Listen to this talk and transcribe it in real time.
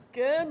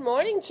Good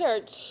morning,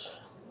 church.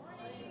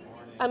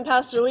 I'm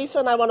Pastor Lisa,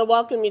 and I want to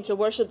welcome you to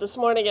worship this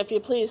morning. If you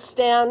please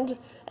stand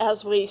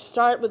as we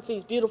start with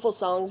these beautiful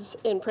songs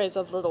in praise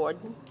of the Lord.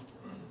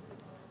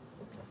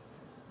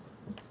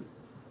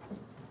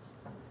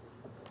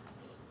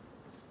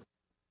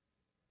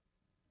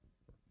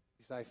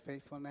 Is thy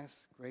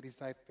faithfulness, great is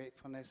thy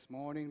faithfulness,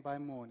 morning by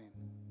morning.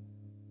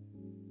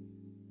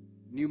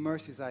 New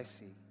mercies I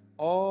see.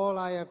 All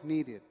I have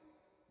needed,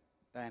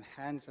 thine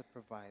hands have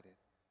provided.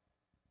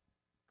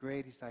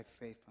 Great is thy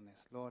faithfulness,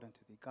 Lord, unto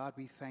thee. God,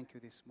 we thank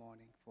you this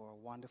morning for a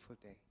wonderful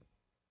day.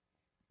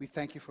 We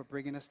thank you for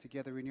bringing us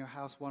together in your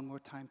house one more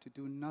time to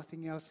do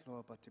nothing else,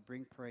 Lord, but to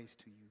bring praise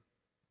to you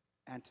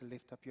and to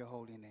lift up your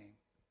holy name.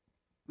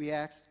 We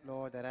ask,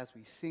 Lord, that as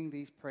we sing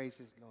these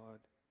praises,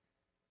 Lord,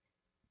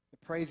 the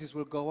praises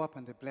will go up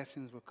and the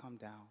blessings will come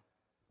down.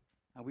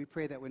 And we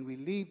pray that when we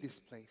leave this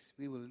place,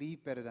 we will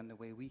leave better than the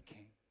way we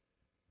came.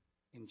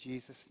 In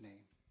Jesus'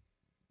 name,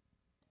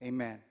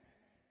 amen.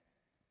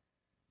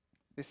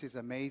 This is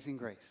Amazing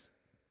Grace.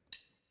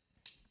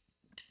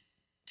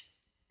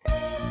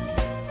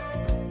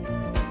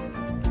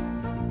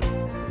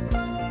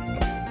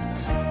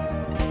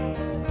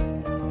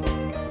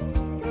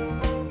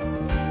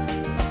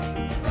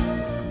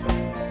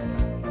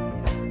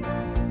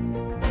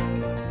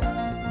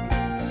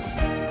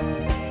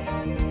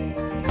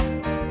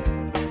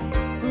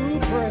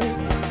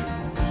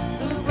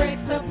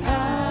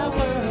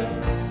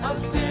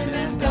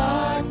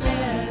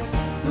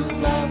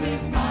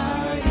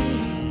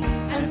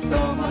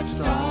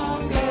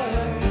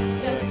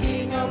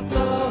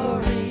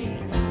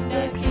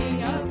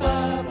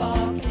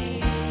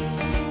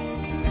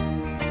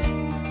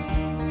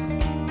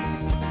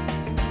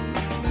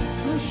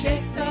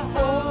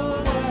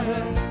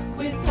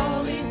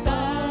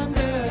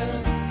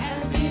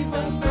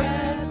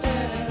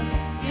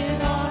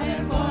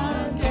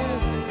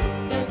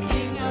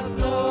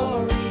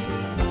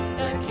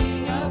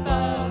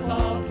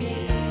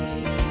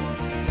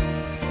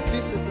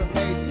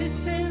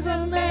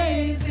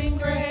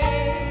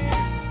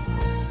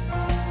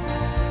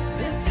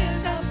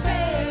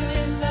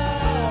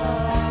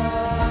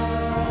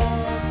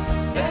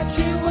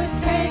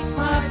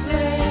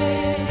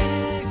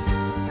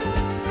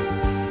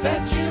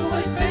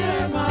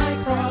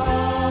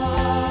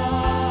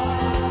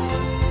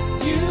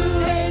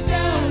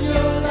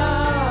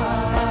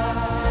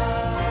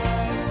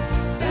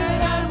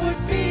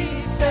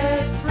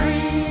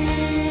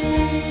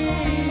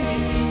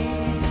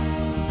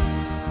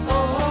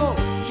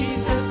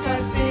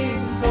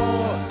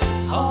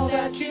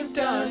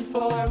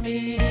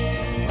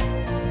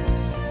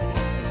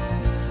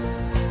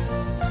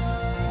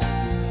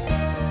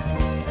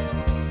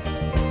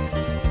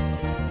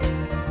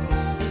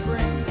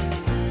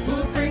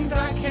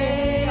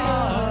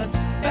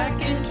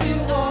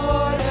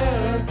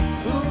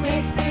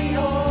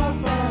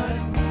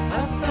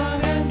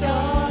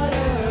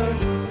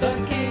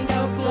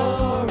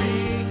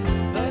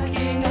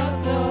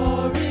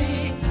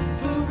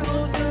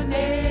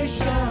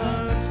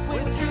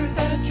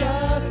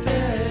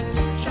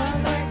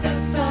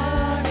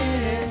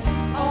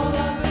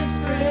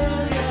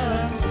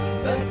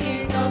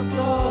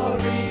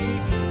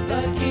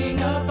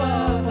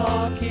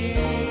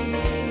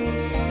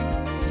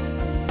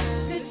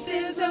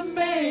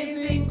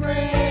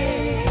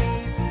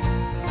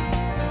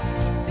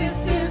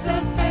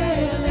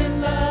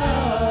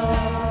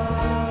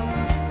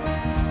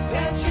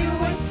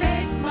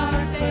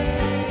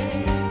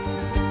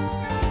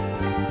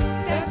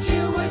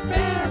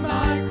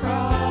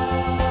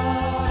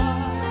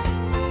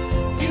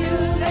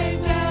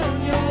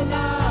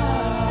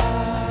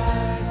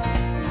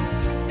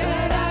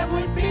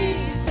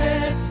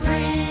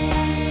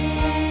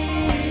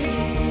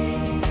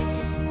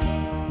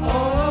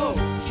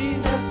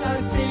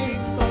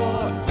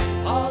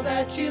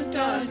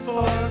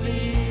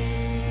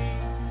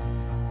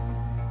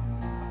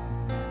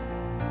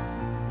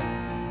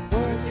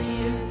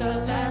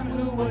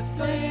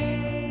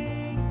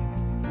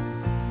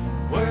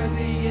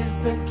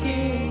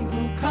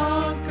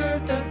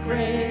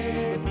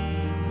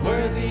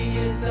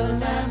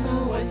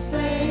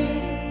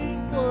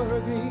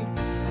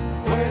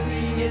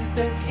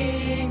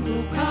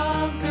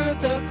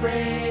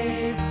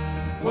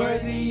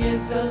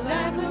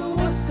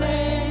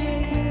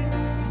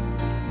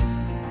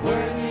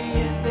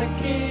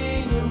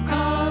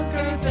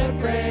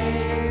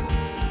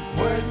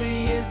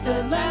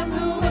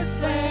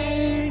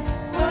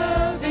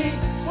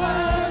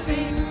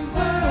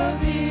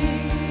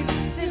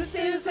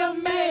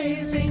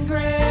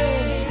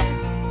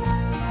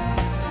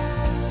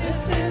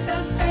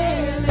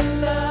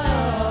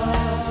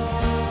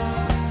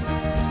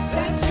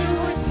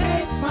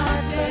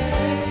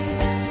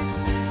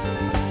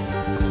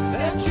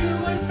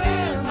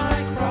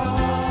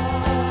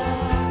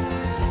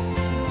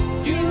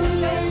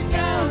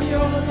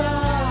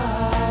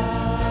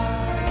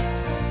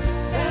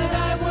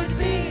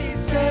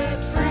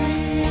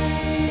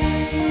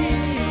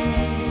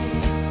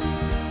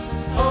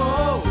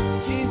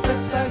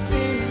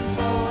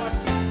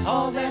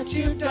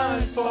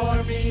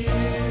 for me.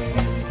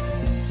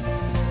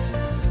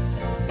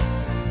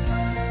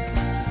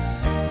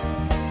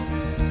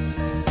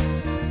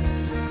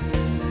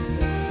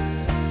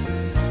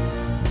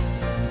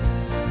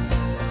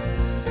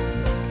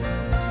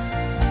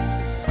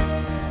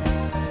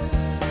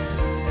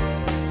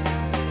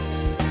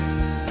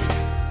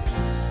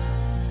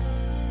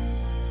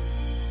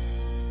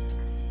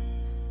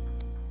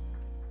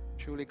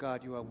 Truly,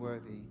 God, you are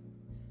worthy.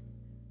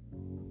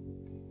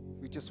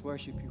 We just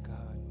worship you, God.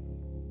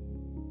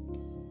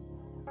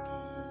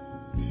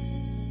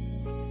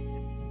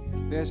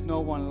 There's no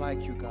one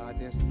like you, God.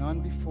 There's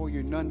none before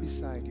you, none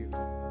beside you.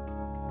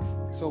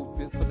 So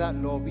for that,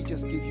 Lord, we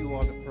just give you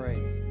all the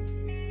praise.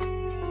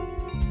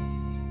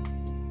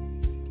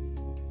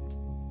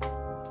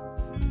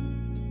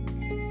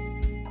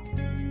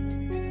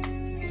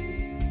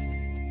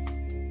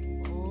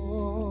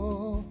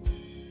 Oh,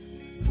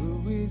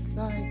 who is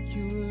like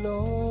you,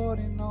 Lord,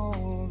 in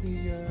all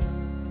the earth?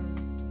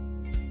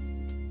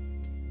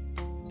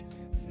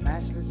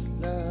 Matchless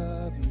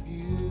love and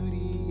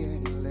beauty,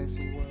 endless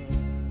worth.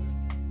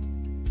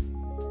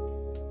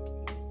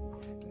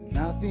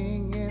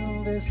 Nothing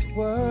in this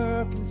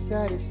world can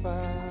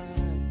satisfy.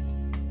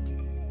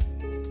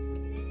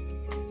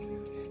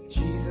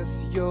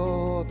 Jesus,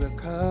 you're the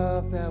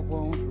cup that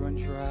won't run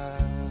dry.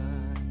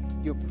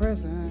 Your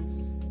presence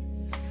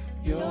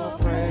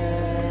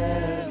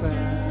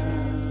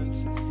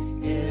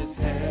is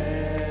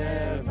heaven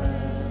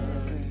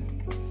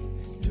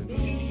to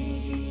me.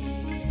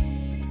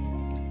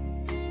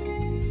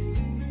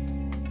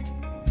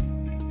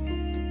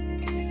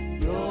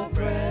 Your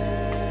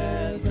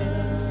presence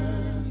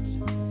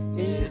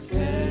is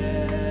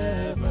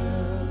heaven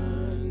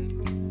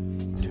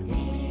to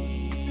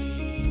me.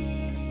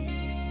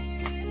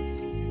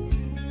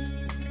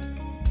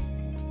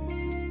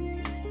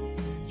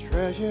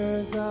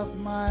 Treasures of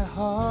my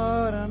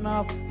heart and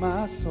of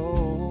my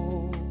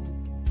soul.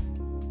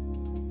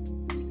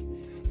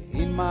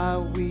 In my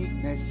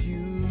weakness,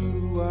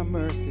 you are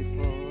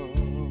merciful.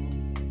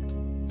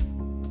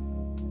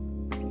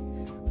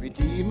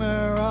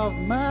 Redeemer of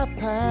my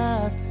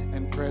past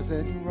and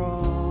present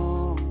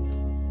wrong.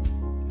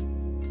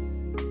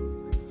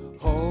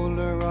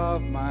 Holder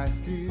of my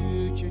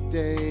future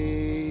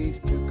days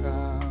to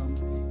come.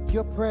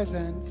 Your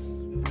presence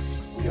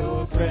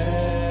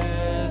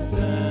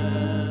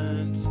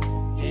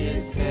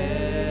is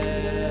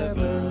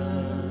heaven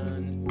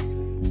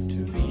to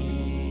me.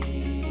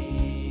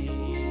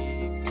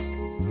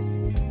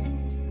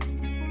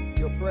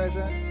 Your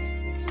presence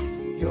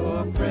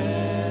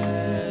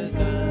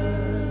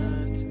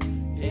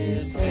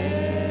is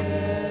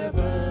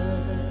heaven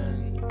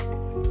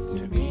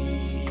to me.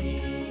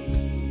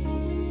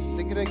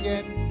 Sing it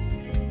again.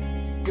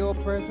 Your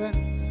presence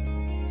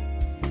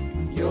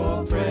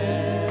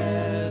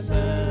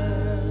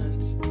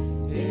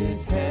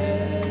is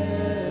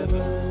heaven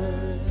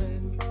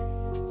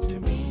to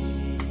me.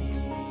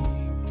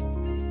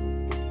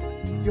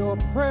 Your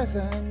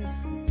presence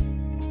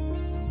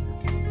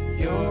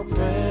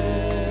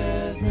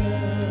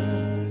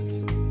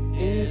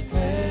is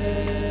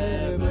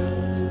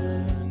heaven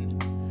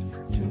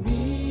to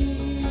me.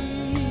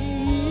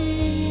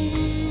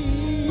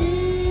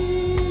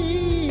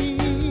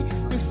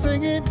 We're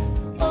singing,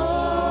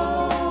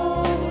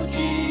 oh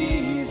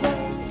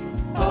Jesus,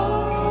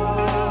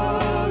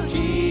 oh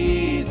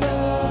Jesus.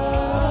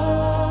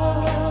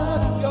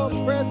 Your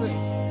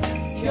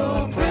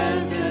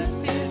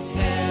presence is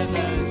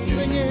heaven.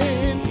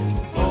 Singing,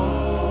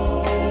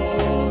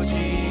 oh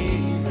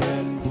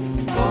Jesus,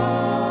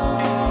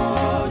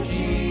 oh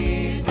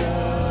Jesus.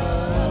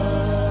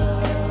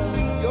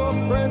 Your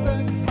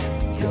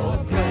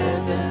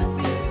presence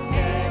is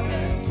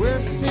heaven.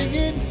 We're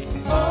singing,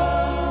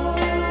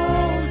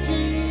 oh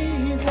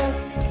Jesus,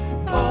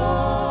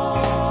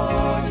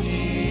 oh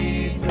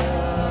Jesus.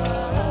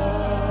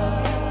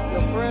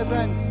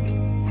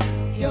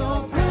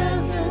 Your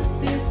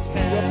presence is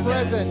heaven.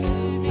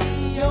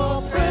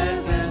 Your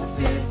presence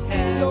is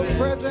heaven.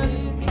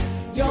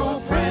 Your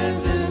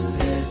presence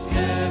is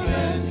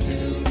heaven to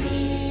me.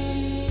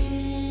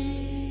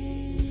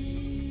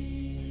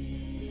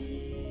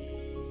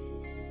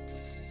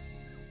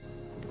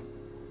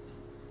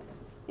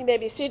 You may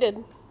be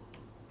seated.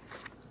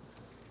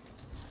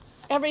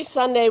 Every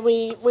Sunday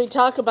we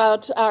talk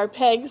about our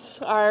pegs,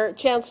 our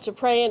chance to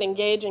pray and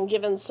engage and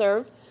give and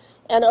serve.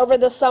 And over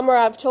the summer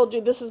I've told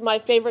you this is my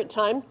favorite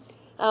time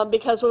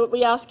because what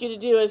we ask you to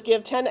do is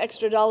give $10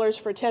 extra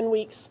for 10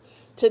 weeks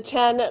to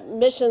 10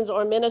 missions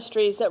or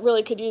ministries that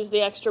really could use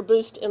the extra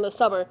boost in the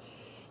summer.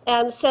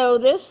 And so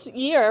this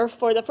year,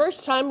 for the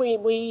first time,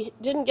 we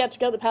didn't get to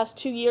go the past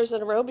 2 years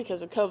in a row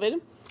because of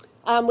COVID.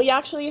 We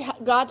actually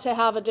got to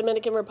have a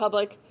Dominican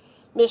Republic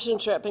mission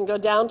trip and go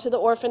down to the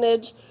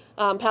orphanage.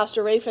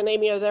 Pastor Rafe and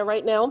Amy are there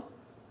right now.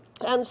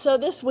 And so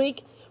this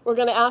week, we're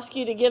going to ask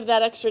you to give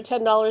that extra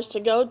 $10 to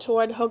go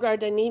toward Hogar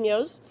de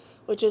Niños,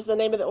 which is the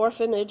name of the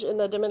orphanage in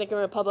the Dominican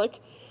Republic,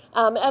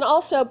 and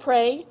also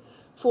pray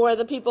for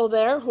the people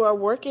there who are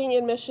working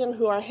in mission,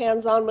 who are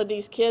hands-on with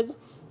these kids,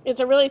 It's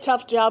a really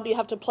tough job. You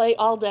have to play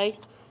all day.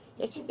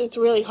 It's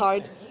really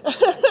hard.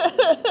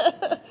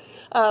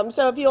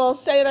 So if you'll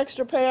say an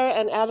extra prayer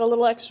and add a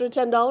little extra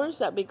 $10,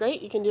 that'd be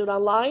great. You can do it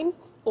online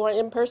or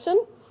in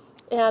person.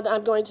 And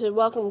I'm going to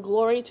welcome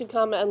Glory to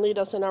come and lead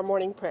us in our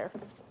morning prayer.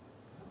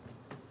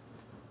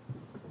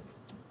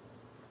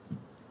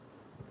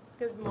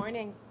 Good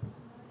morning.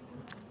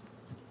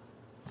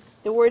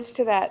 The words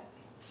to that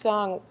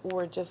song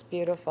were just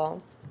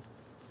beautiful.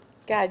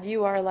 God,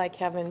 you are like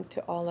heaven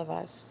to all of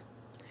us.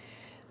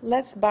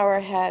 Let's bow our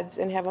heads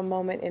and have a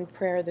moment in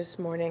prayer this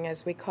morning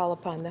as we call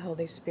upon the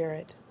Holy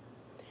Spirit.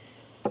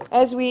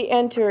 As we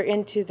enter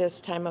into this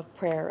time of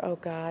prayer, oh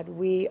God,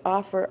 we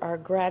offer our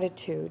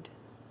gratitude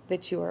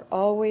that you are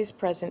always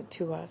present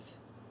to us.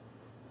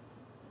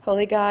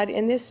 Holy God,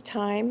 in this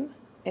time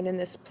and in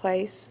this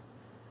place,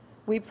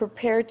 we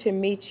prepare to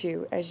meet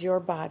you as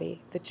your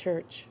body, the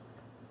church.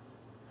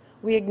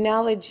 We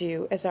acknowledge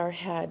you as our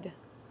head.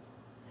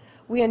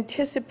 We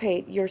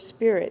anticipate your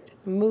Spirit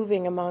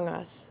moving among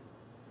us.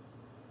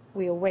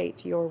 We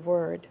await your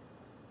word,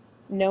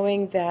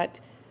 knowing that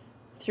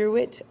through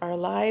it our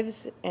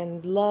lives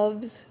and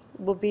loves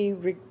will be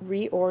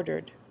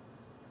reordered.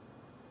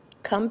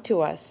 Come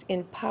to us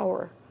in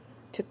power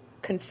to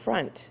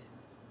confront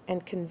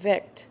and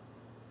convict,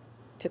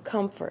 to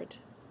comfort.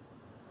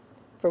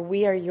 For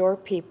we are your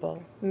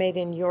people, made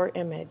in your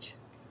image.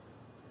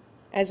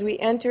 As we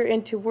enter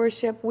into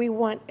worship, we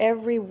want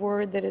every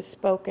word that is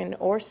spoken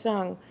or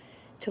sung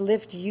to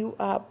lift you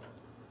up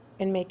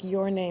and make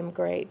your name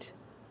great.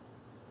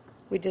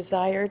 We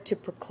desire to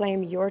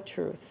proclaim your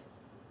truth,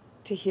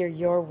 to hear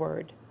your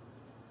word,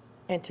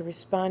 and to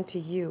respond to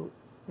you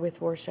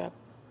with worship.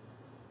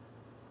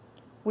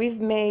 We've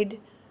made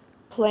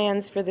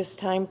plans for this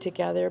time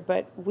together,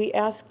 but we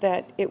ask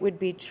that it would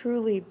be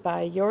truly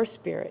by your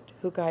Spirit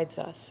who guides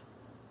us.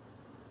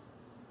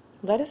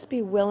 Let us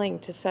be willing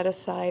to set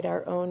aside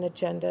our own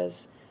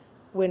agendas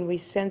when we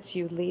sense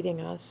you leading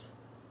us.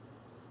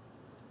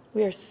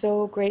 We are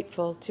so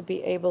grateful to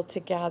be able to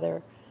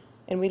gather,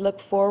 and we look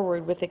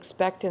forward with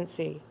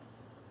expectancy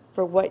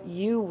for what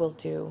you will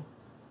do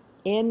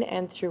in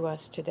and through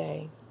us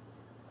today.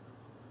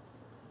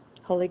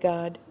 Holy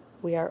God,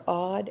 we are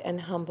awed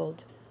and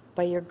humbled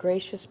by your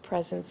gracious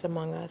presence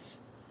among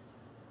us.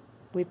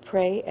 We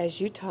pray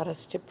as you taught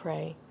us to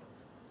pray.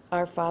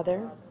 Our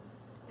Father,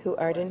 who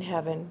art in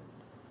heaven,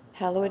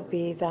 hallowed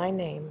be thy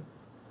name.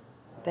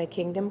 Thy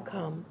kingdom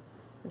come,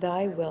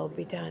 thy will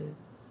be done,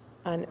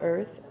 on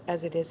earth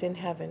as it is in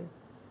heaven.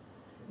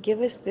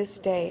 Give us this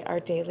day our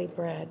daily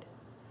bread,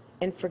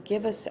 and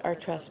forgive us our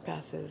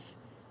trespasses,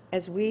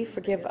 as we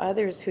forgive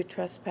others who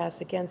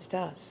trespass against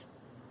us.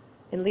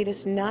 And lead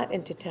us not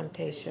into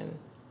temptation,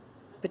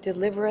 but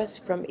deliver us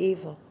from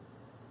evil.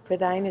 For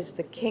thine is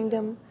the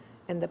kingdom,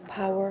 and the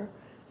power,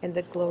 and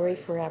the glory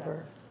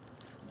forever.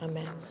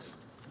 Amen.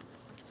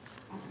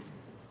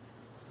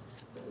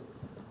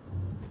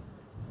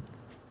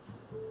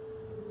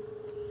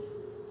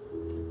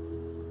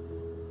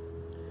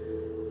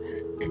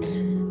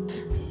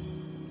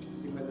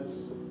 Sing with us.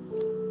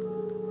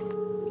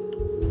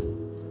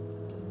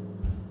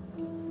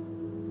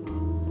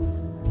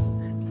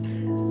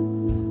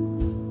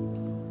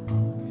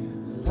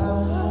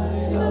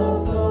 Light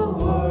of the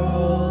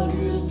world,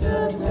 you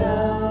step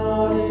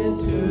down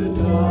into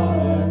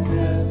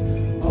darkness.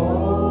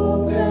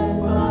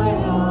 Open my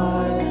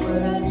eyes,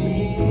 let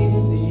me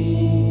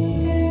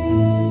see.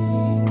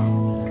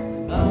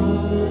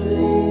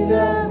 Only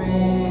that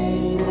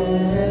made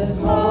this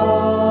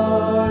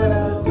heart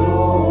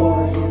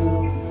adore you.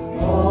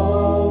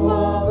 Hope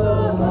of the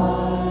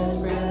life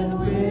spent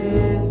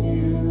with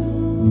you.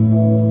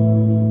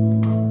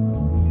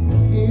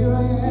 Here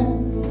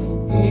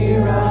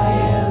I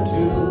am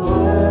to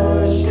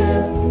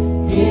worship.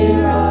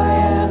 Here I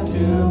am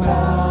to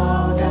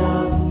bow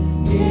down.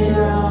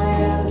 Here I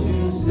am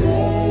to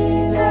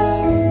say that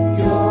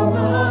you're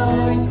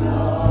my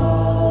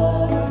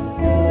God.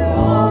 You're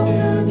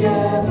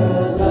altogether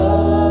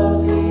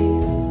lovely,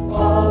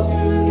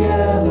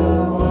 altogether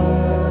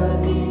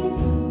worthy,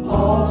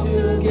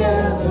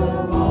 altogether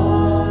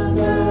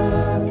wonderful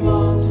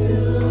to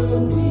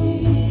me.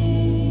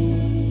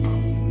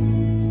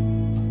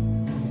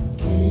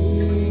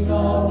 King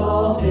of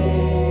all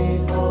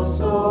days, oh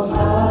so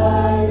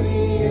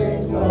highly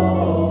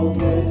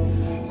exalted,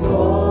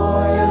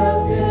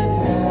 glorious in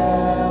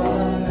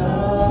heaven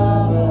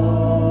above.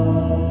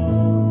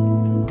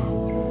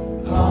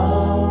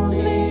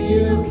 Humbly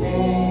you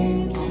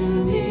came to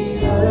the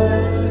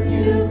earth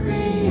you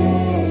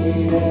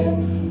created,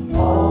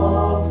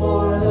 all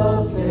for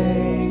the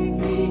sake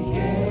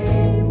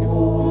became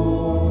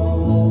poor.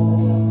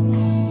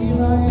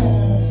 Here I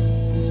am.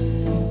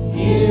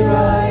 Here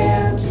I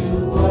am to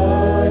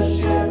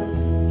worship.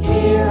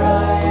 Here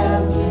I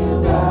am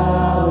to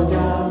bow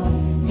down.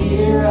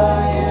 Here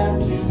I am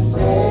to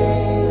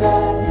say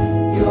that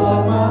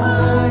you're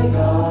my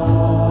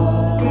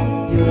God.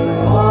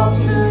 You're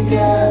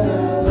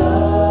altogether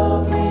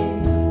lovely,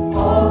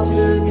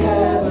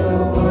 altogether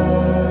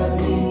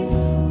worthy,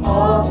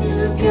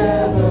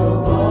 altogether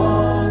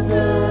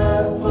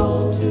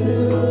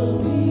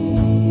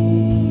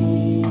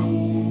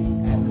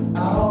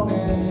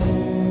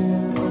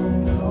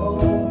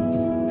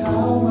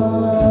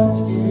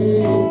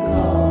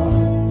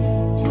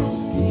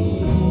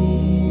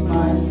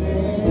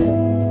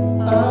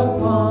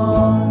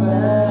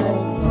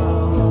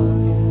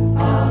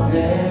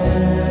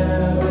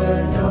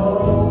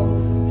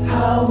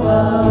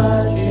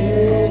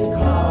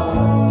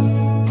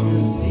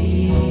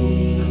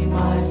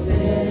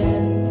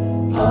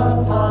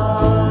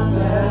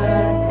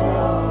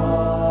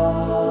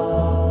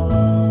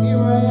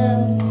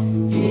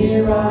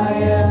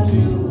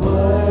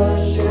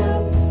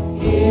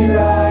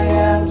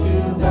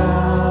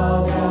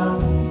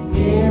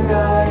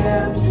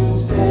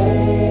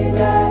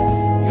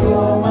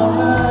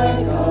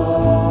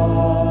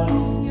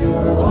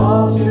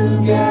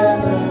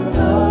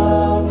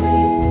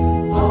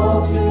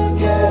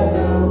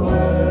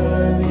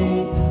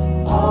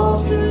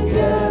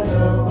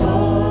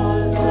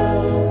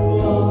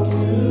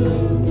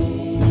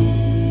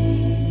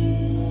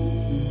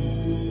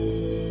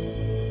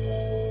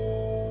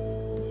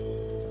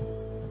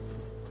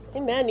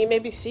Amen. You may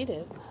be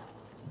seated.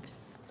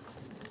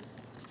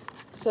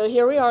 So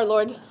here we are,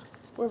 Lord.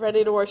 We're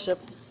ready to worship.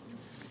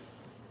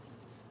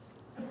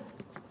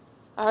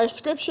 Our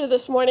scripture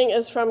this morning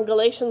is from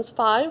Galatians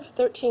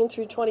 5:13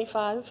 through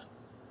 25,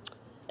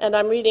 and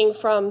I'm reading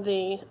from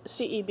the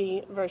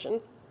CEB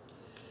version.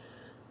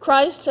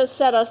 Christ has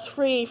set us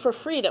free for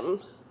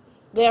freedom.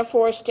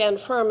 Therefore, stand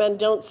firm and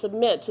don't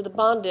submit to the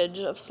bondage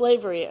of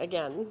slavery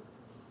again.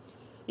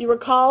 You were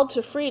called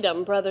to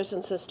freedom, brothers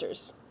and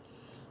sisters.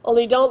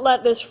 Only don't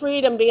let this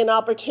freedom be an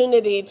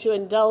opportunity to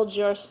indulge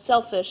your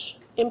selfish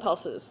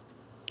impulses,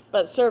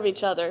 but serve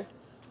each other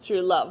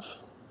through love.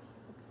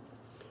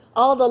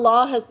 All the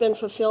law has been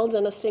fulfilled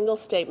in a single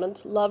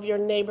statement: love your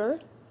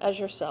neighbor as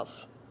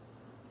yourself.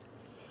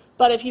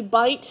 But if you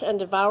bite and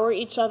devour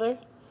each other,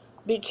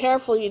 be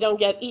careful you don't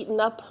get eaten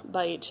up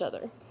by each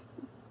other.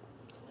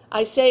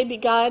 I say, be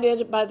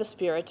guided by the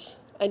Spirit,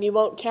 and you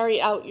won't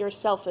carry out your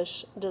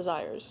selfish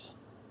desires.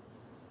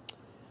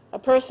 A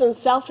person's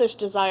selfish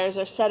desires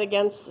are set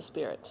against the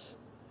Spirit,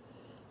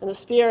 and the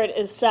Spirit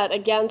is set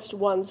against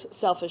one's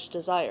selfish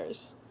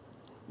desires.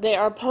 They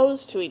are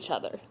opposed to each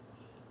other,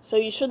 so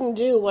you shouldn't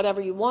do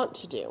whatever you want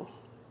to do.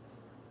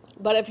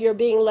 But if you're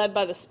being led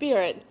by the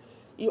Spirit,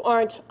 you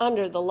aren't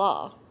under the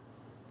law.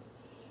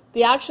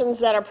 The actions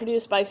that are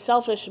produced by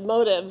selfish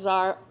motives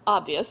are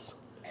obvious,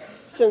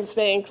 since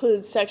they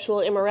include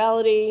sexual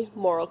immorality,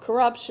 moral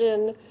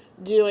corruption,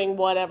 doing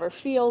whatever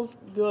feels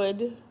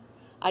good,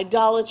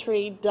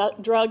 idolatry,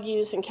 drug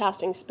use and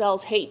casting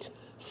spells, hate,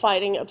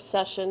 fighting,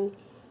 obsession,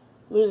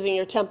 losing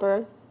your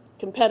temper,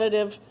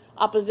 competitive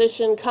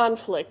opposition,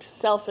 conflict,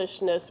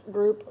 selfishness,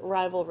 group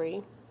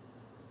rivalry,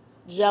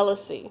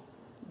 jealousy,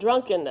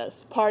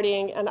 drunkenness,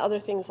 partying, and other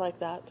things like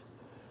that.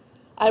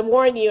 I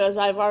warn you, as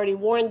I've already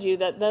warned you,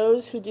 that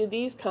those who do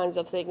these kinds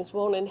of things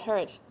won't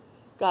inherit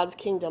God's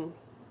kingdom.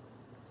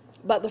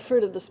 But the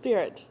fruit of the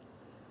Spirit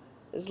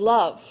is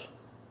love,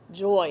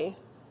 joy,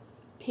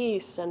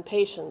 peace, and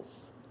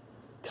patience,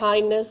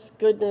 kindness,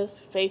 goodness,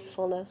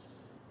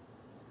 faithfulness,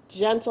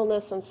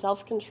 gentleness, and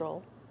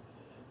self-control.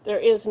 There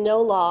is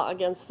no law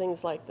against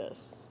things like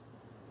this.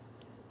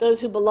 Those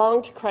who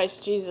belong to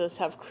Christ Jesus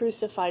have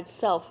crucified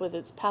self with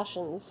its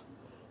passions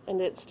and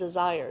its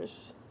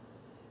desires.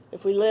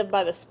 If we live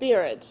by the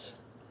Spirit,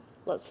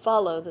 let's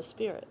follow the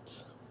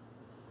Spirit.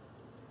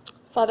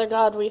 Father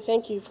God, we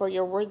thank you for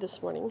your word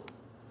this morning.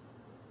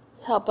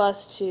 Help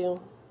us to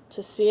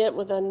see it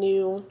with a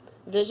new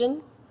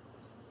vision.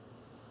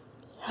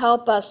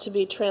 Help us to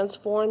be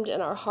transformed in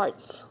our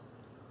hearts.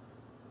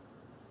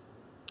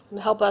 And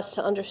help us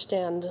to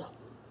understand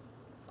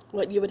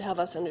what you would have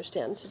us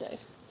understand today.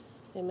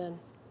 Amen.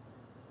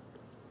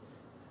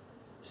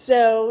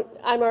 So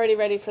I'm already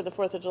ready for the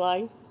 4th of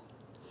July.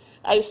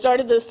 I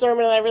started this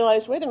sermon and I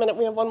realized, wait a minute,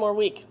 we have one more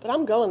week. But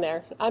I'm going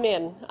there. I'm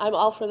in. I'm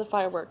all for the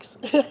fireworks.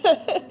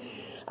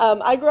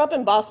 I grew up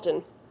in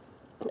Boston,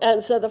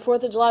 and so the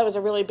 4th of July was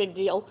a really big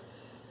deal.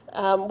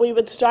 We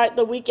would start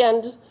the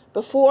weekend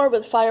before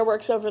with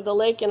fireworks over the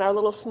lake in our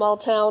little small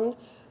town,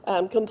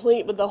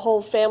 complete with the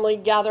whole family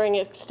gathering,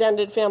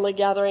 extended family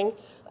gathering,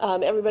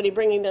 everybody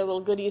bringing their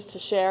little goodies to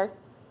share.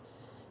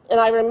 And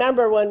I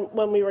remember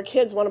when we were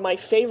kids, one of my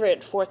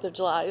favorite 4th of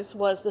Julys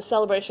was the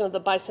celebration of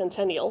the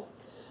bicentennial.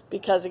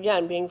 Because,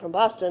 again, being from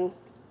Boston,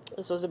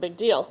 this was a big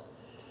deal.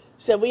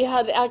 So we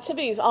had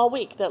activities all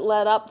week that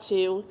led up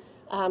to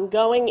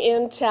going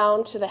in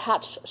town to the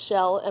Hatch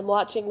Shell and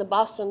watching the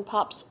Boston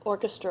Pops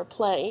Orchestra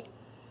play,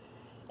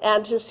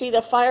 and to see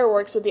the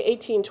fireworks with the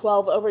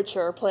 1812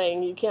 Overture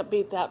playing. You can't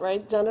beat that,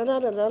 right? Dun dun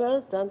dun dun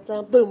dun dun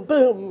dun, boom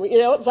boom. You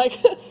know, it's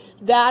like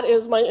that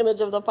is my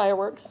image of the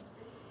fireworks.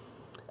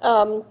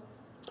 And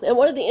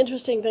one of the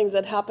interesting things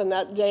that happened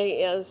that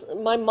day is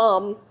my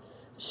mom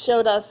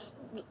showed us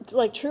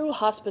like true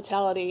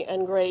hospitality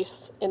and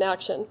grace in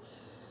action.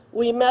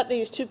 We met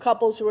these two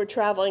couples who were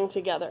traveling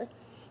together,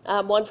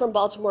 one from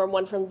Baltimore and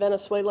one from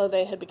Venezuela.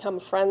 They had become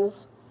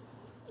friends,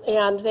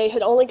 and they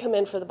had only come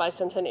in for the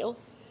bicentennial.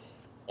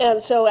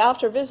 And so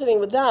after visiting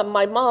with them,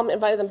 my mom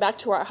invited them back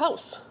to our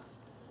house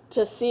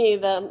to see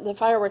the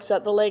fireworks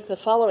at the lake the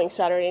following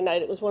Saturday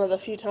night. It was one of the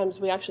few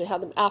times we actually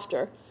had them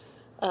after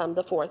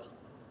the 4th.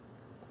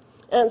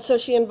 And so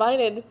she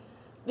invited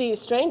these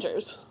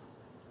strangers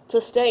to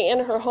stay in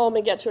her home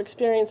and get to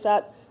experience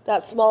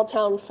that small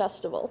town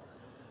festival.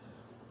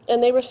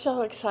 And they were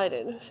so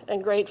excited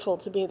and grateful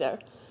to be there.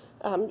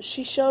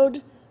 She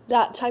showed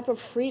that type of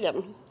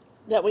freedom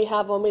that we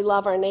have when we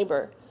love our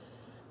neighbor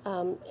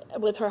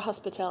with her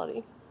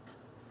hospitality.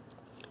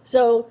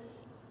 So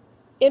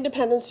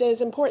Independence Day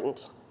is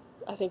important.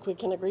 I think we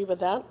can agree with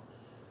that.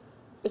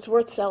 It's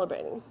worth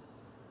celebrating.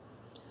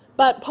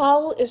 But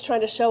Paul is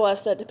trying to show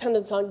us that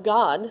dependence on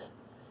God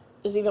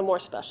is even more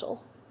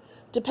special.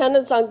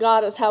 Dependence on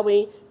God is how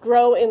we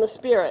grow in the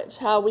Spirit,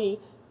 how we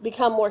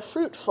become more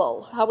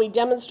fruitful, how we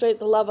demonstrate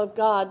the love of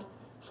God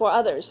for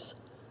others.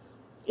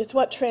 It's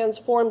what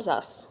transforms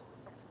us.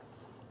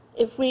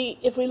 If we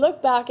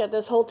look back at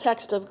this whole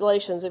text of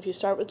Galatians, if you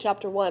start with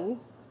chapter 1,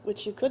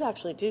 which you could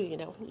actually do,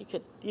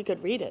 you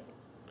could read it.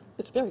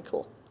 It's very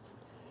cool.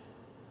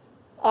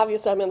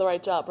 Obviously, I'm in the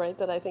right job, right?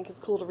 That I think it's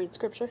cool to read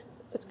Scripture.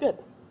 It's good.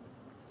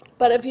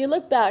 But if you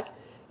look back,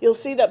 you'll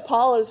see that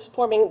Paul is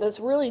forming this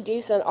really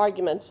decent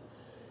argument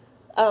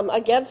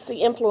against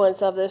the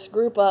influence of this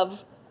group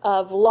of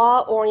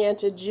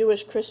law-oriented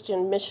Jewish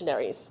Christian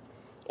missionaries.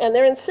 And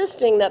they're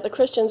insisting that the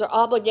Christians are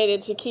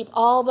obligated to keep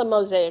all the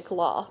Mosaic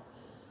law.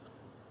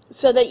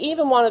 So they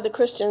even wanted the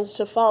Christians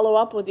to follow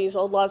up with these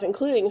old laws,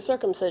 including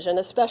circumcision,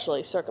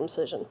 especially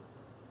circumcision.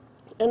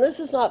 And this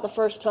is not the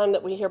first time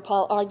that we hear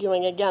Paul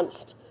arguing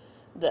against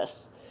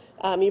this.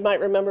 You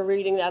might remember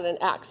reading that in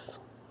Acts.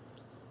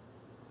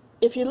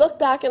 If you look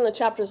back in the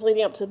chapters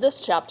leading up to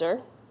this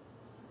chapter,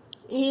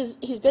 he's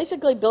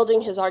basically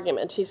building his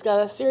argument. He's got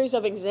a series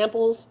of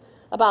examples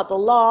about the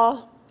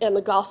law and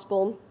the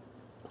gospel,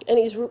 and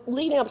he's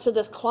leading up to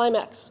this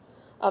climax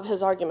of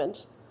his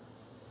argument.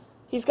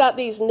 He's got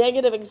these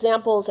negative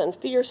examples and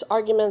fierce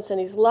arguments, and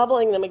he's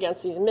leveling them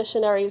against these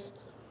missionaries.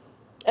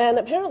 And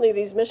apparently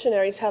these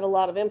missionaries had a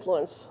lot of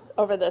influence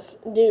over this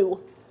new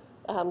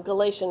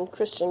Galatian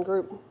Christian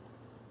group.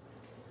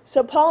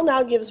 So Paul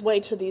now gives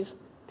way to these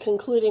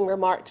concluding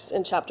remarks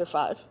in chapter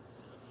 5.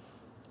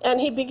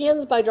 And he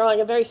begins by drawing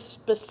a very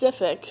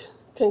specific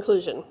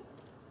conclusion.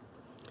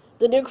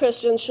 The new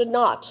Christians should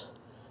not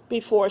be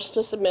forced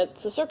to submit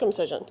to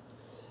circumcision.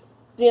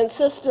 The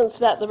insistence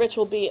that the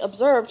ritual be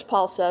observed,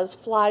 Paul says,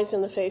 flies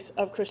in the face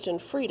of Christian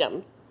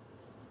freedom.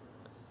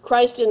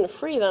 Christ didn't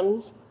free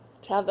them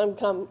to have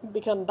them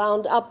become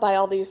bound up by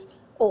all these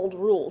old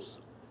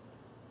rules.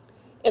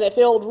 And if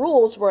the old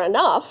rules were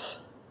enough,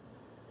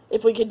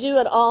 if we could do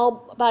it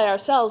all by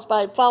ourselves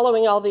by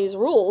following all these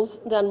rules,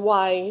 then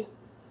why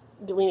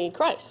do we need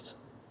Christ?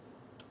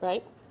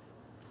 Right?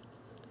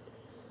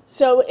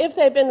 So if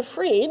they've been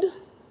freed,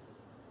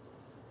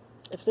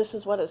 if this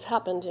is what has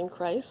happened in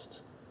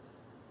Christ,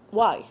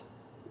 why?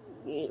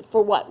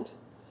 For what?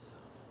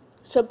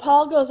 So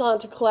Paul goes on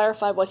to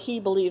clarify what he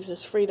believes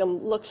this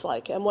freedom looks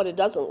like and what it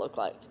doesn't look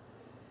like.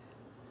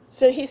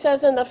 So he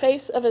says in the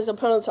face of his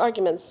opponent's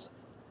arguments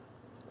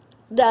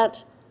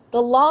that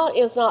the law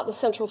is not the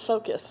central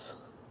focus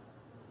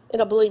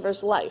in a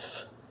believer's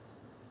life.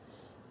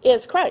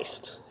 It's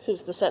Christ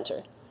who's the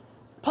center.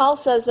 Paul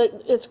says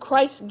that it's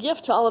Christ's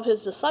gift to all of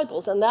his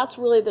disciples, and that's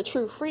really the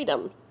true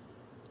freedom.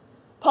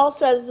 Paul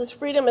says this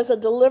freedom is a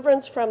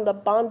deliverance from the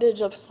bondage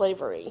of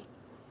slavery.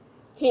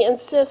 He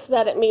insists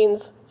that it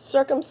means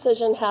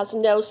circumcision has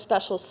no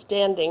special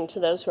standing to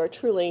those who are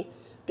truly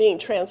being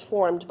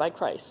transformed by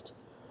Christ.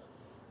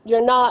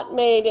 You're not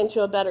made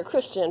into a better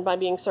Christian by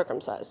being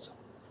circumcised.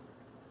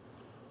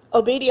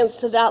 Obedience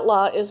to that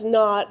law is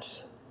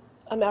not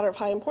a matter of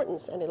high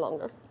importance any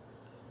longer.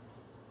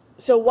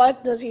 So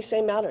what does he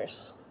say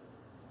matters?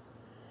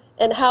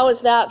 And how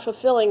is that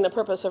fulfilling the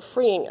purpose of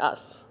freeing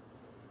us?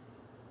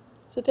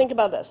 So think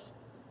about this.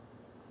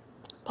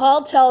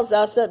 Paul tells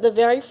us that the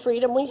very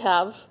freedom we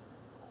have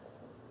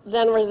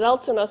then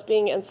results in us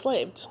being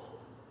enslaved.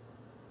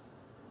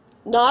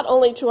 Not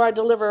only to our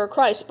deliverer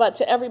Christ, but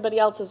to everybody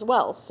else as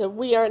well. So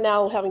we are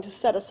now having to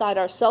set aside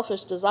our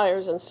selfish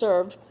desires and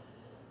serve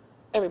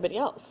everybody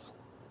else.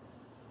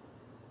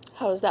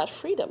 How is that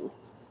freedom?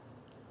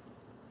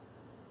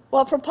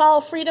 Well, for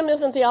Paul, freedom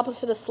isn't the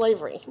opposite of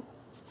slavery.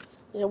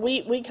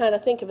 We kind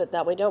of think of it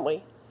that way, don't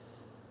we?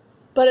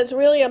 But it's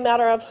really a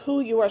matter of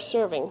who you are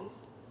serving.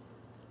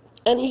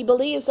 And he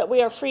believes that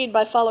we are freed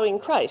by following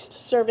Christ,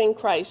 serving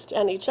Christ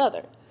and each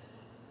other.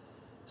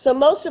 So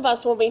most of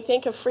us, when we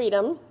think of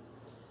freedom,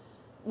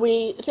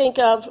 we think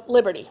of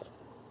liberty,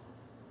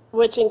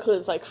 which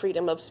includes like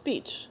freedom of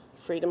speech,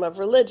 freedom of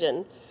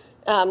religion.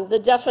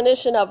 The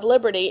definition of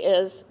liberty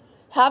is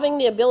having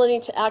the ability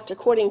to act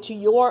according to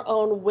your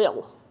own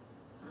will,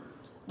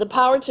 the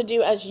power to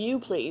do as you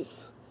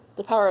please,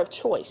 the power of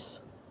choice.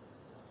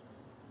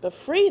 But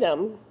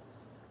freedom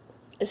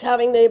is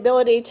having the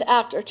ability to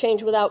act or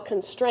change without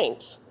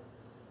constraint.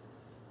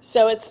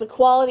 So it's the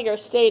quality or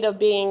state of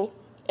being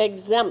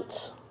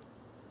exempt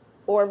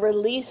or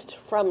released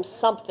from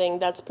something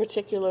that's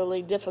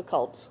particularly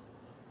difficult.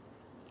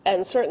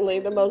 And certainly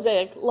the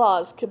Mosaic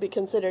laws could be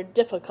considered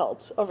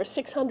difficult, over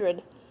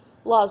 600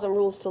 laws and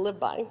rules to live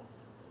by.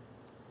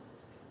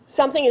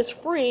 Something is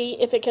free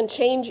if it can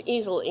change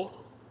easily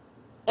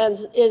and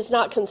is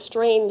not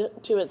constrained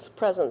to its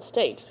present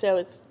state,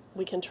 so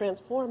we can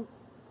transform.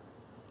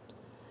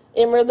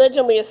 In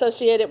religion, we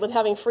associate it with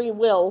having free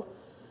will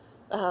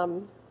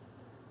and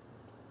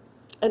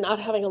not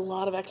having a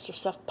lot of extra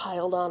stuff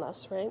piled on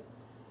us, right?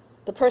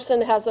 The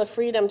person has a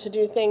freedom to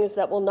do things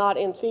that will not,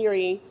 in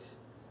theory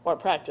or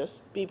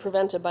practice, be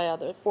prevented by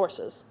other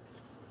forces.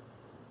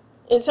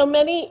 And so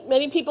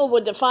many people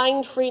would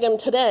define freedom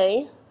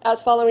today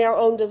as following our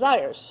own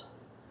desires.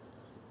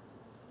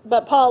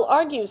 But Paul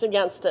argues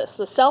against this.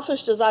 The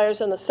selfish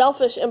desires and the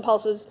selfish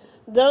impulses,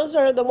 those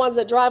are the ones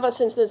that drive us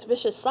into this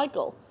vicious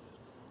cycle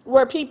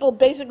where people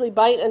basically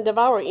bite and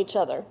devour each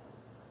other.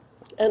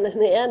 And in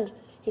the end,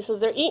 he says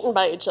they're eaten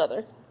by each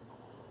other.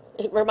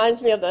 It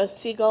reminds me of the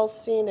seagull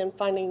scene in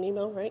Finding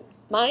Nemo, right?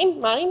 Mine,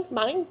 mine,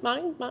 mine,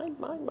 mine, mine,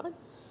 mine, mine.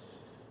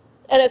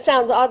 And it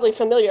sounds oddly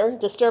familiar,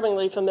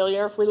 disturbingly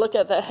familiar, if we look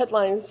at the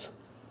headlines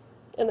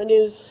in the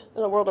news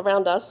in the world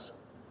around us.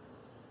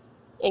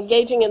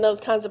 Engaging in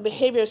those kinds of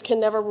behaviors can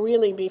never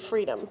really be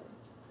freedom.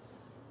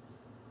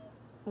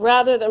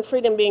 Rather than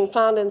freedom being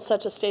found in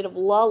such a state of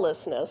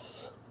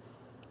lawlessness,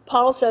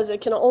 Paul says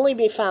it can only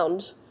be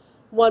found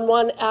when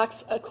one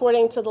acts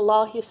according to the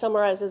law he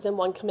summarizes in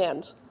one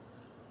command: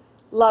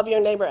 love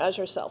your neighbor as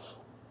yourself.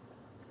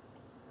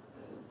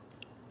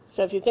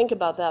 So if you think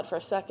about that for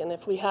a second,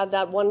 if we had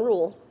that one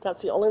rule,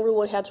 that's the only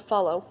rule we had to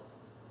follow,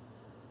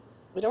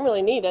 we don't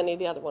really need any of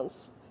the other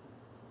ones.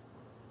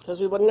 Because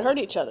we wouldn't hurt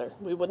each other.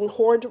 We wouldn't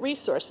hoard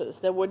resources.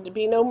 There would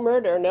be no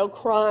murder, no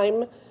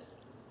crime.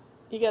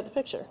 You get the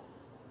picture.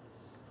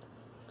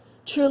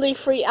 Truly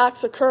free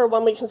acts occur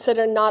when we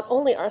consider not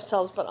only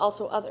ourselves, but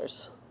also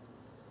others.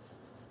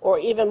 Or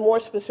even more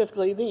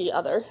specifically, the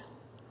other.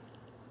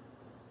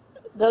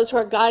 Those who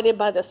are guided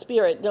by the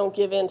Spirit don't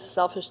give in to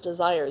selfish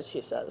desires,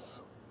 he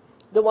says.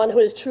 The one who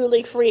is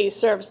truly free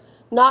serves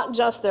not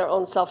just their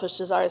own selfish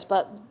desires,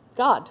 but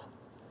God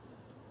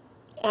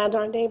and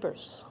our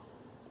neighbors.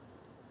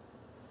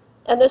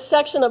 In this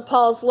section of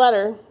Paul's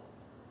letter,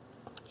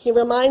 he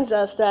reminds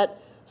us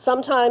that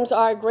sometimes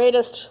our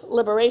greatest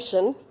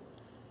liberation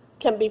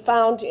can be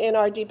found in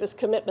our deepest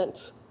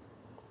commitment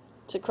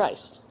to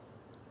Christ.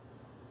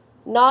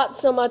 Not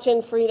so much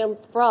in freedom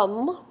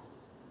from,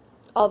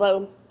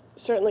 although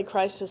certainly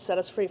Christ has set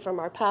us free from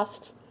our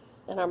past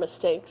and our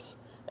mistakes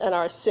and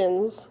our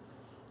sins,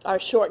 our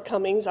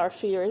shortcomings, our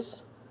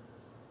fears,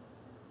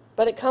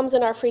 but it comes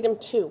in our freedom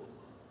too.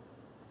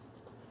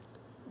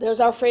 There's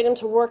our freedom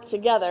to work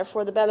together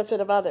for the benefit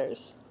of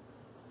others,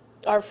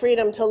 our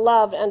freedom to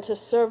love and to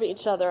serve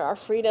each other, our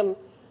freedom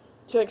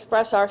to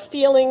express our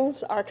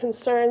feelings, our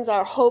concerns,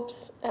 our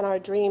hopes, and our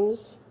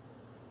dreams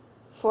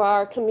for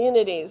our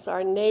communities,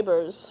 our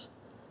neighbors,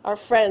 our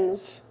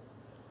friends,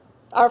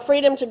 our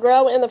freedom to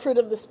grow in the fruit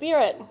of the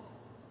Spirit.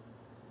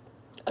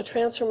 A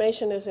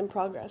transformation is in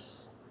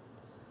progress.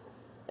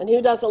 And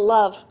who doesn't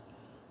love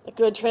a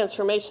good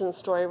transformation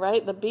story,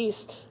 right? The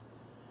beast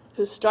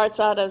who starts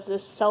out as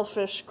this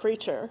selfish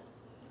creature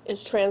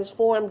is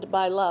transformed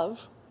by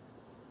love,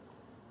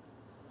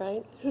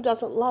 right? Who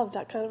doesn't love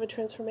that kind of a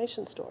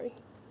transformation story?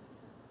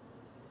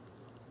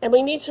 And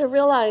we need to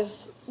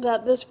realize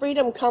that this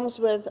freedom comes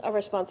with a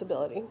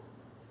responsibility.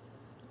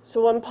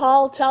 So when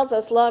Paul tells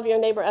us, love your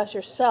neighbor as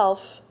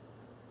yourself,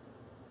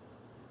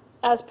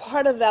 as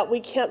part of that, we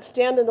can't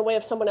stand in the way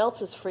of someone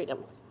else's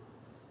freedom.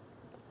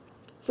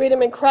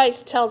 Freedom in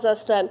Christ tells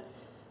us that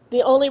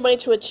the only way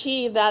to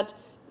achieve that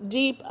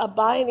deep,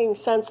 abiding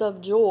sense of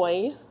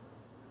joy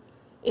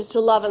is to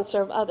love and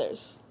serve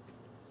others.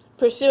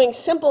 Pursuing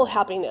simple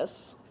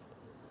happiness,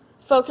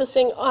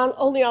 focusing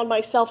only on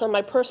myself and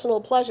my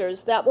personal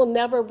pleasures, that will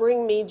never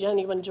bring me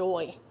genuine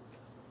joy.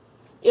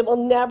 It will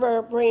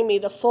never bring me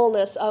the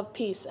fullness of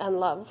peace and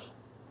love.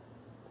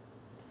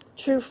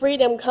 True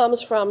freedom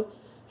comes from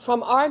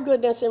our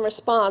goodness in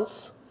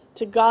response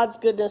to God's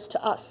goodness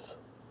to us.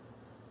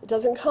 It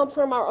doesn't come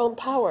from our own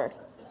power.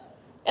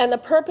 And the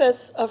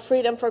purpose of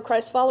freedom for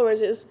Christ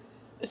followers is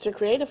to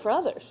create it for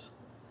others.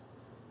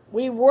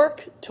 We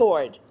work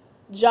toward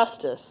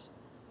justice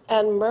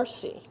and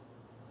mercy.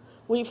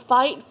 We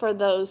fight for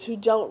those who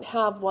don't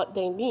have what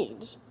they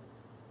need.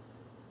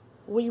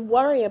 We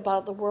worry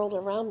about the world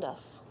around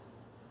us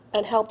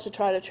and help to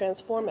try to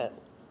transform it.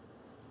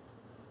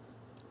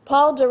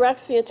 Paul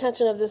directs the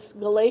attention of this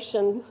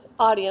Galatian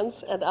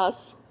audience and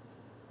us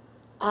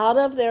out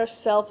of their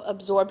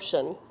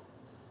self-absorption.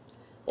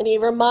 And he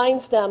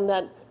reminds them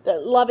that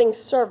loving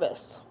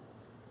service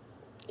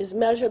is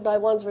measured by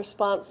one's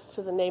response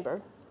to the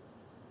neighbor,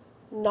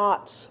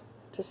 not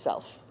to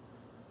self.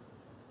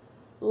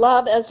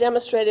 Love, as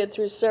demonstrated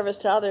through service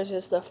to others,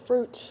 is the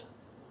fruit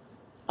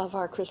of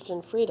our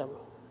Christian freedom.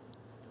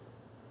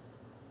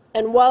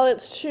 And while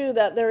it's true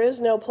that there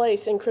is no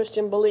place in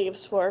Christian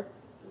beliefs for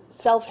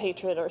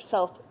self-hatred or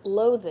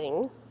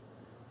self-loathing,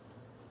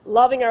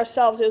 loving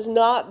ourselves is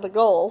not the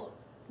goal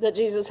that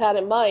Jesus had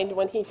in mind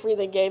when he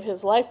freely gave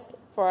his life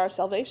for our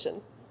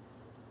salvation.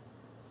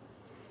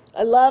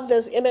 I love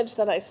this image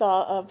that I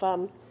saw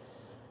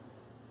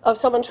of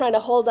someone trying to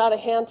hold out a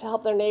hand to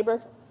help their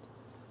neighbor,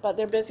 but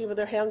they're busy with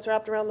their hands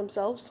wrapped around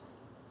themselves.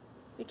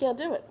 You can't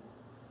do it.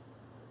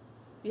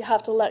 You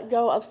have to let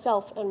go of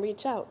self and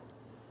reach out.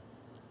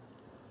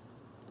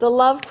 The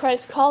love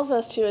Christ calls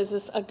us to is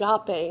this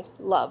agape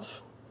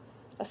love,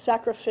 a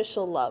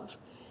sacrificial love.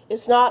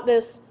 It's not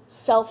this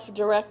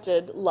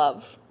self-directed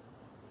love.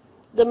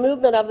 The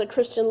movement of the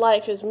Christian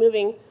life is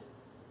moving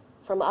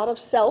from out of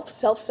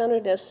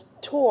self-centeredness,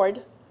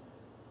 toward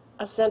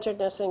a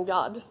centeredness in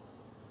God,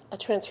 a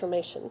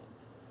transformation.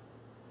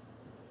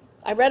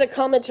 I read a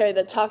commentary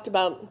that talked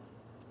about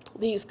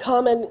these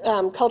common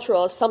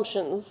cultural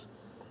assumptions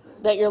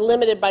that you're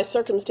limited by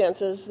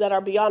circumstances that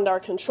are beyond our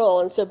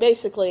control, and so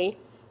basically,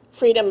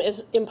 freedom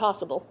is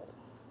impossible.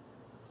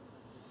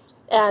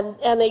 And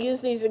they use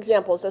these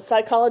examples. A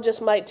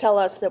psychologist might tell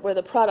us that we're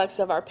the products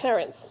of our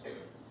parents,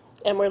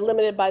 and we're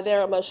limited by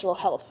their emotional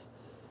health.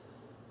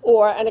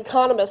 Or an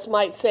economist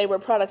might say we're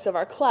products of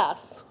our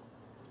class,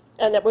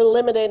 and that we're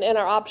limited in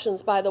our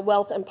options by the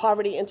wealth and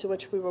poverty into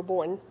which we were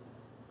born.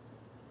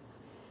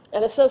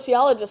 And a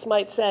sociologist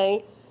might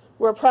say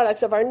we're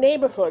products of our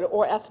neighborhood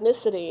or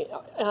ethnicity.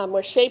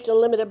 We're shaped and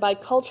limited by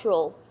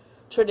cultural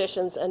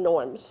traditions and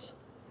norms.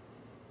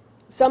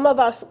 Some of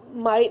us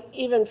might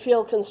even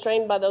feel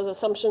constrained by those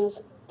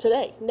assumptions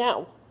today,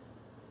 now.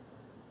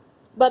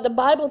 But the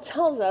Bible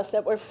tells us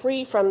that we're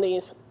free from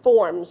these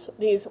forms,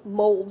 these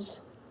molds,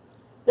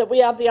 that we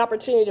have the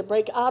opportunity to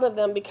break out of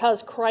them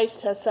because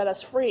Christ has set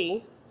us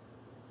free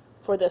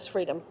for this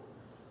freedom.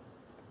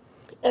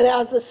 And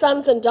as the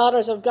sons and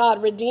daughters of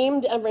God,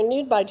 redeemed and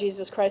renewed by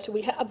Jesus Christ,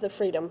 we have the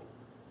freedom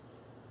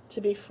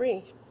to be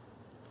free.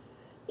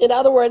 In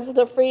other words,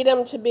 the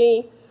freedom to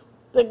be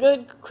the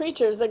good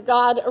creatures that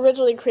God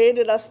originally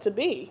created us to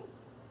be.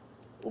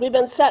 We've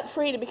been set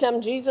free to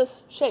become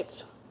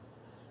Jesus-shaped,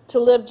 to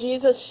live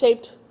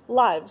Jesus-shaped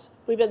lives.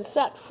 We've been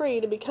set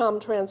free to become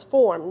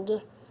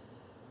transformed.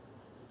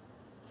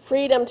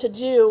 Freedom to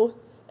do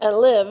and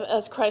live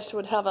as Christ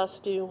would have us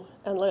do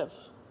and live.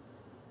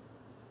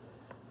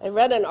 I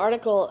read an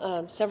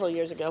article several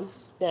years ago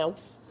now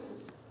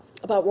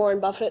about Warren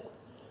Buffett.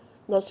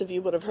 Most of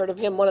you would have heard of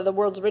him, one of the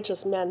world's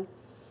richest men.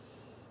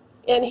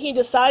 And he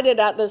decided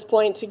at this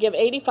point to give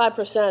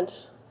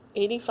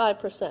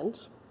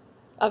 85%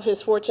 of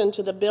his fortune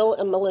to the Bill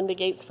and Melinda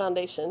Gates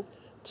Foundation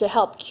to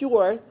help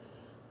cure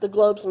the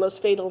globe's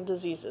most fatal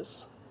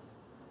diseases.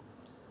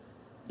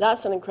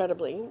 That's an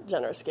incredibly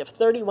generous gift.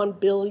 $31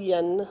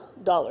 billion,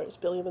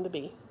 billion with a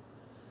B.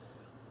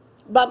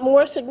 But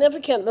more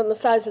significant than the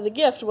size of the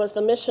gift was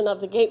the mission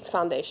of the Gates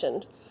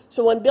Foundation.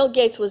 So when Bill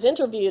Gates was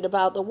interviewed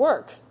about the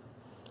work,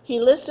 he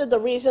listed the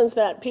reasons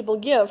that people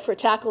give for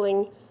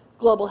tackling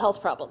global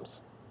health problems.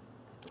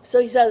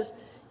 So he says,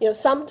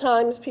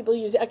 sometimes people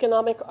use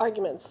economic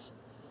arguments.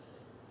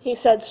 He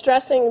said,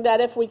 stressing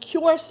that if we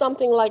cure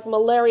something like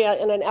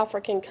malaria in an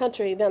African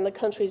country, then the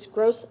country's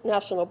gross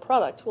national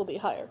product will be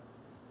higher.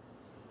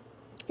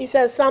 He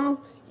says some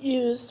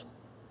use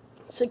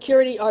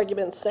security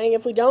arguments, saying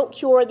if we don't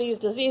cure these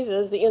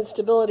diseases, the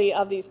instability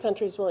of these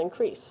countries will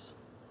increase.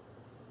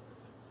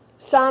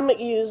 Some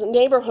use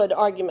neighborhood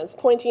arguments,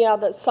 pointing out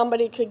that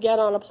somebody could get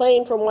on a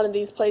plane from one of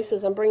these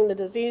places and bring the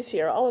disease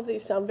here. All of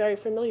these sound very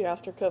familiar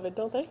after COVID,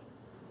 don't they?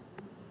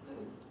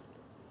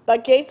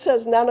 But Gates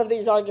says none of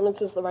these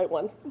arguments is the right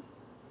one.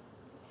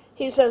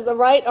 He says the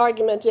right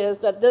argument is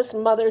that this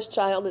mother's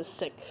child is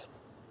sick,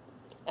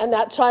 and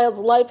that child's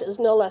life is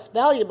no less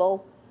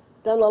valuable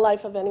than the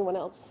life of anyone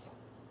else.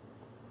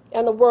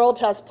 And the world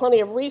has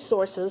plenty of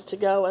resources to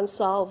go and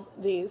solve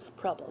these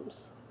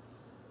problems.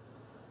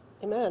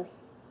 Amen.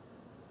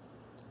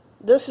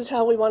 This is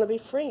how we want to be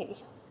free.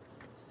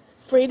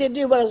 Free to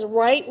do what is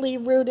rightly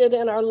rooted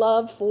in our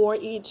love for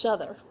each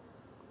other.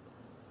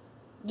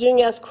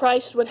 Doing as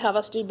Christ would have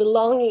us do,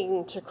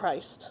 belonging to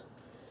Christ,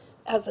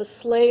 as a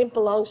slave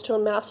belongs to a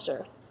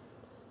master.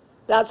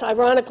 That's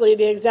ironically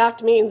the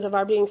exact means of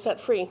our being set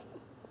free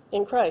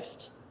in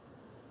Christ.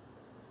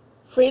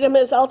 Freedom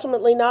is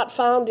ultimately not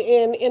found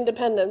in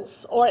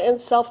independence or in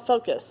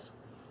self-focus,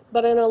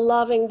 but in a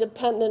loving,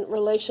 dependent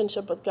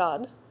relationship with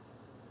God,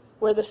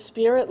 where the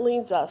Spirit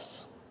leads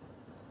us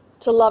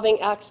to loving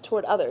acts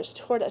toward others,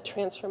 toward a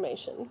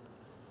transformation.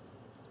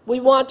 We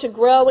want to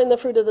grow in the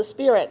fruit of the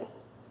Spirit.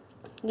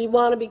 We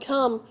want to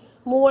become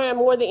more and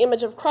more the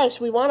image of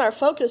Christ. We want our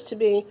focus to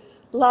be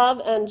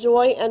love and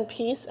joy and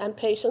peace and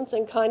patience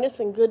and kindness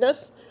and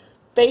goodness,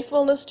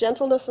 faithfulness,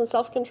 gentleness, and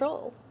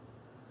self-control.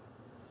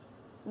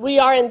 We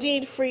are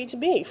indeed free to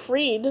be,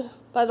 freed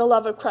by the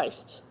love of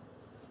Christ,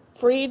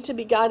 freed to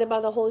be guided by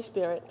the Holy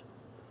Spirit,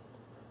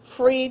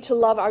 free to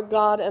love our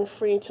God and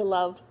free to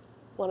love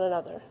one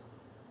another.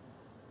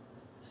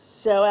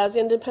 So as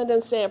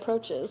Independence Day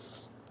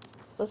approaches,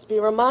 let's be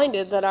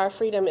reminded that our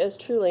freedom is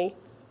truly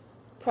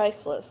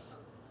priceless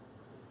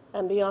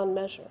and beyond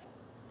measure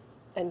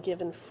and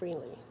given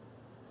freely.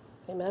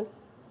 Amen?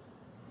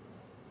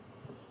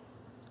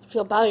 If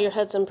you'll bow your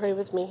heads and pray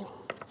with me.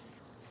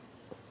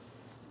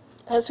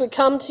 As we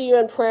come to you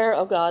in prayer,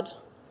 O God,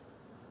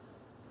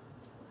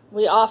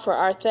 we offer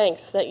our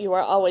thanks that you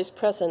are always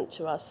present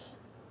to us,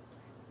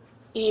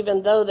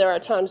 even though there are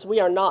times we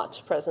are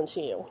not present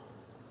to you.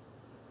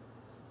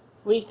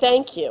 We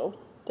thank you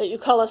that you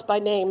call us by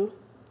name,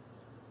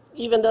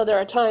 even though there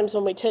are times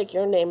when we take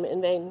your name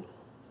in vain.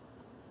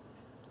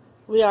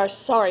 We are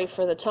sorry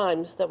for the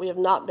times that we have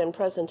not been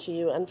present to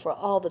you and for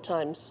all the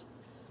times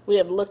we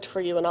have looked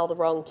for you in all the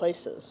wrong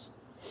places.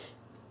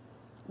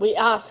 We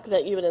ask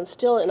that you would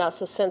instill in us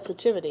a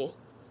sensitivity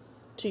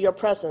to your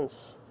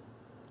presence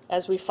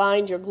as we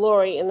find your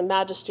glory in the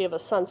majesty of a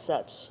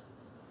sunset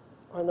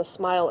or in the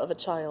smile of a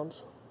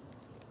child.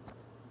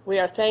 We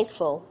are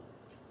thankful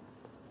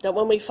that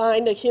when we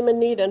find a human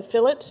need and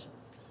fill it,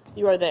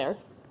 you are there.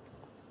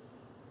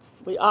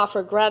 We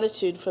offer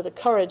gratitude for the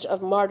courage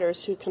of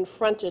martyrs who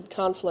confronted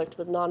conflict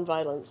with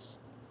nonviolence.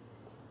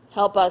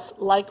 Help us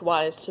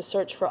likewise to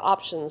search for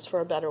options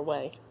for a better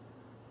way.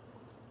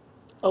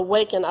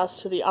 Awaken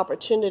us to the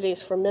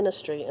opportunities for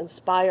ministry.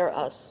 Inspire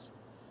us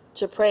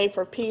to pray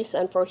for peace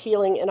and for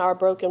healing in our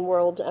broken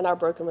world and our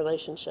broken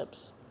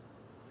relationships.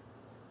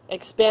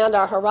 Expand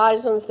our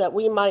horizons that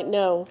we might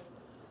know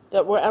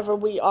that wherever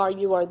we are,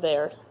 you are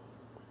there.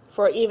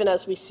 For even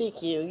as we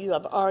seek you, you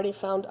have already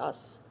found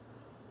us.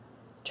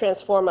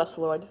 Transform us,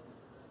 Lord.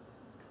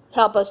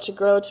 Help us to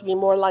grow to be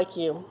more like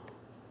you.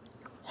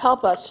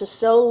 Help us to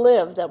so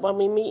live that when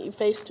we meet you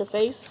face to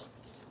face,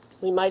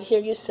 we might hear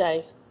you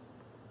say,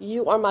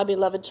 "You are my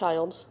beloved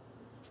child.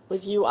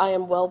 With you I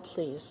am well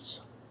pleased."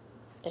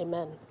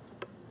 Amen.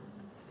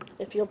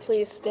 If you'll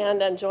please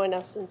stand and join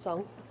us in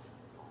song.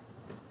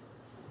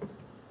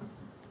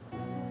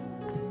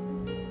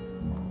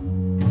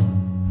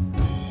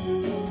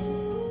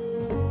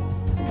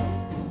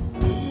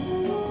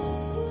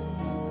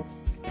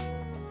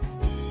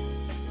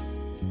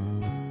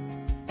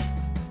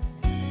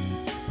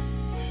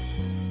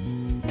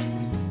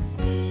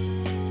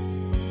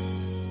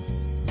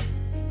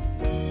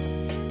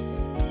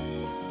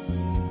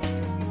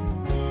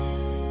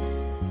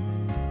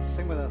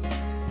 Sing with us.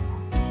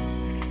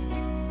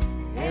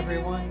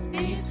 Everyone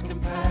needs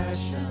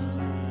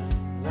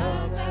compassion,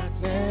 love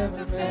that's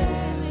never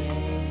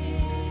failing.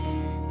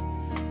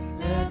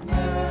 Let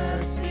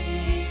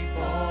mercy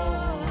fall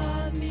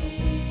on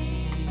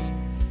me.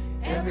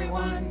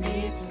 Everyone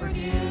needs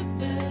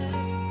forgiveness,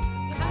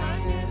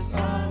 kindness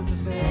of the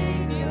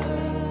Savior,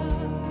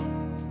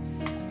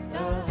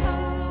 the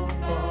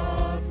hope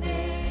of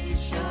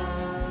nations.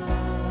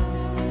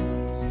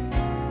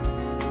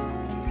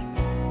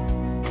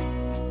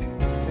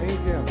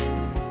 Savior.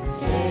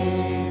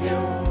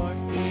 Savior,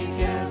 He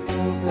can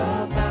move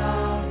the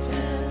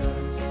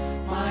mountains.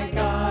 My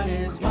God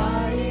is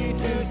mighty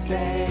to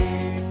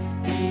save.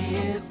 He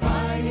is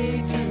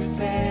mighty to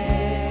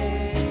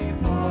save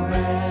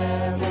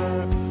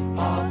forever.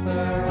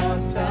 Author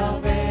of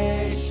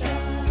salvation,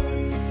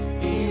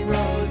 He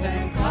rose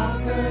and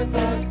conquered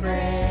the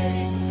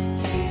grave.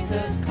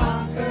 Jesus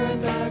conquered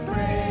the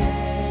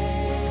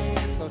grave.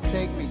 So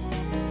take me.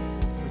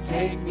 So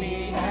take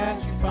me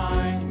as you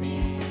find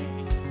me,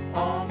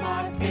 all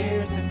my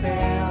fears and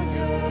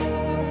failures.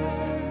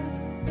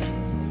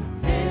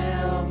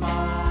 Fill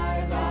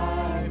my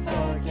life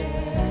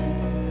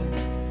again.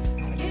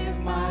 I give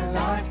my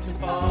life to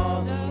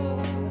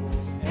follow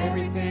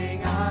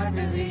everything I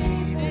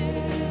believe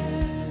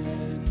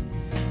in.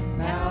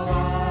 Now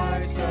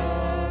I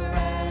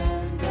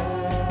surrender.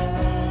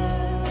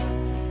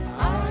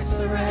 I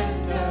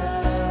surrender.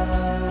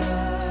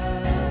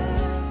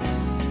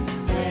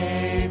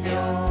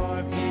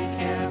 Savior, He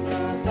can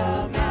move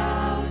the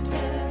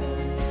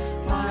mountains.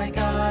 My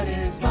God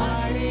is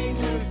mighty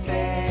to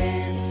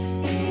save.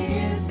 He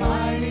is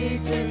mighty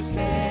to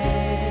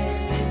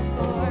save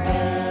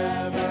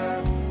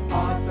forever.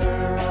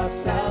 Author of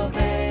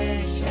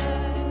salvation,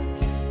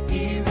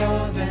 He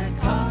rose and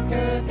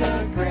conquered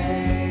the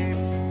grave.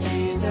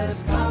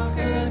 Jesus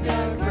conquered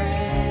the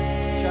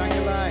grave. Shine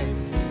your light.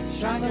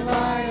 Shine your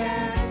light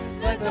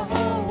and let the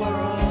whole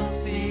world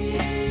see.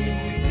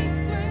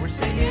 We're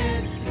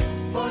singing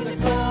for the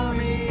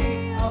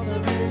glory of the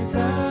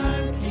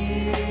risen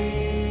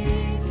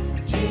King.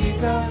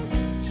 Jesus,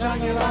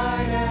 shine your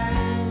light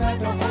and let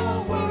the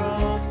whole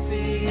world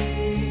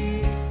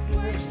see.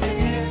 We're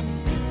singing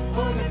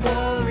for the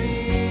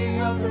glory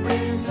of the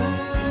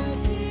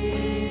risen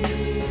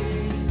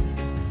King.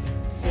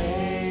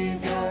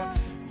 Savior,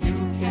 you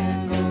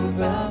can move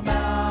the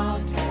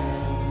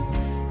mountains.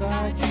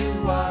 God,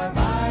 you are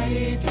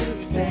mighty to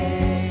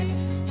save.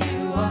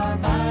 You are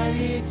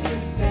mighty to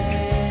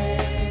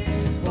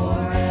save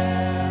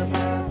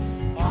forever.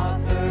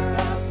 Author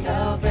of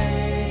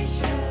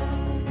salvation,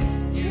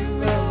 you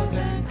rose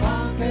and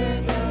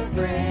conquered the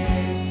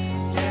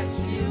grave. Yes,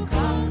 you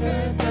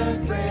conquered the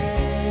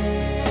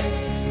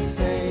grave.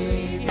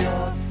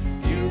 Savior,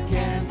 you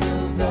can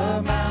move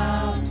the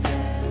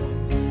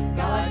mountains.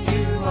 God,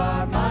 you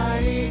are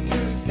mighty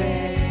to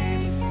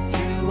save.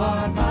 You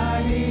are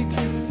mighty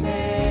to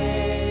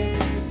save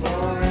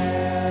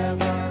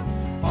forever.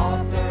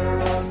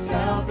 Author of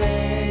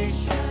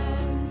salvation,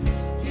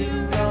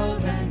 you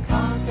rose and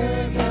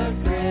conquered the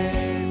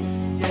grave.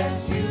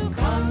 Yes, you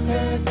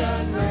conquered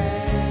the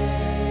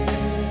grave.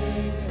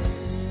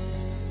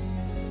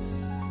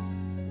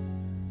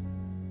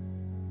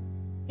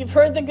 You've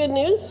heard the good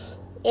news.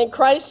 In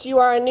Christ, you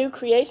are a new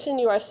creation.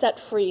 You are set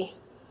free.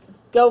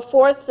 Go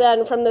forth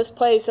then from this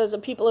place as a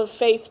people of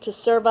faith to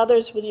serve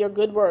others with your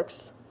good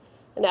works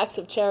and acts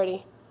of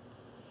charity.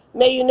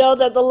 May you know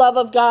that the love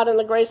of God and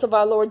the grace of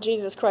our Lord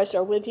Jesus Christ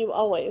are with you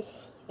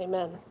always.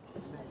 Amen.